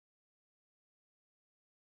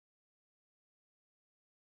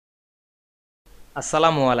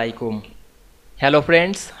Assalamu Walaikum. Hello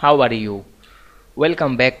friends, how are you?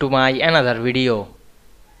 Welcome back to my another video.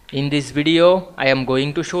 In this video, I am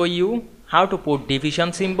going to show you how to put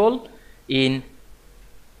division symbol in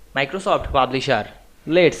Microsoft Publisher.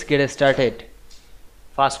 Let's get started.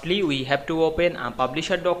 Firstly, we have to open a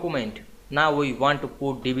Publisher document. Now we want to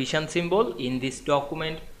put division symbol in this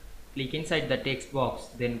document. Click inside the text box,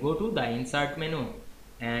 then go to the Insert menu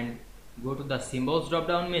and go to the Symbols drop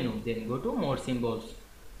down menu, then go to More Symbols.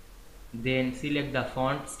 Then select the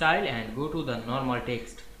font style and go to the normal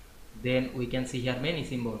text. Then we can see here many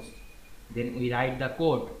symbols. Then we write the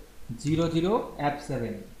code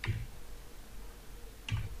 00F7.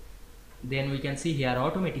 Then we can see here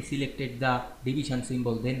automatically selected the division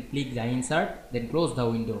symbol. Then click the insert, then close the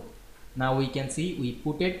window. Now we can see we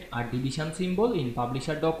put it a division symbol in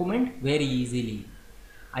publisher document very easily.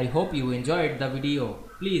 I hope you enjoyed the video.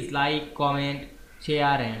 Please like, comment,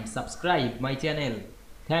 share and subscribe my channel.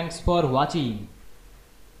 Thanks for watching.